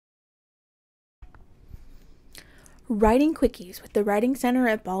Writing Quickies with the Writing Center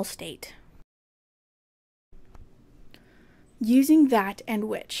at Ball State. Using that and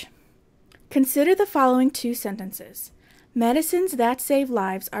which. Consider the following two sentences. Medicines that save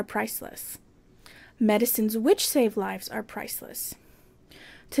lives are priceless. Medicines which save lives are priceless.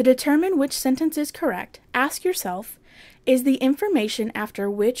 To determine which sentence is correct, ask yourself, is the information after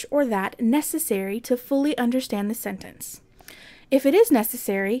which or that necessary to fully understand the sentence? If it is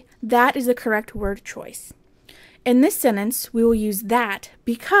necessary, that is the correct word choice. In this sentence, we will use that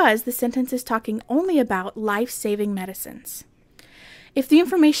because the sentence is talking only about life-saving medicines. If the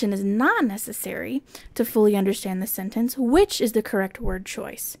information is not necessary to fully understand the sentence, which is the correct word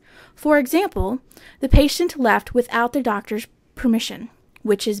choice? For example, the patient left without the doctor's permission,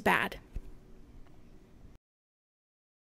 which is bad.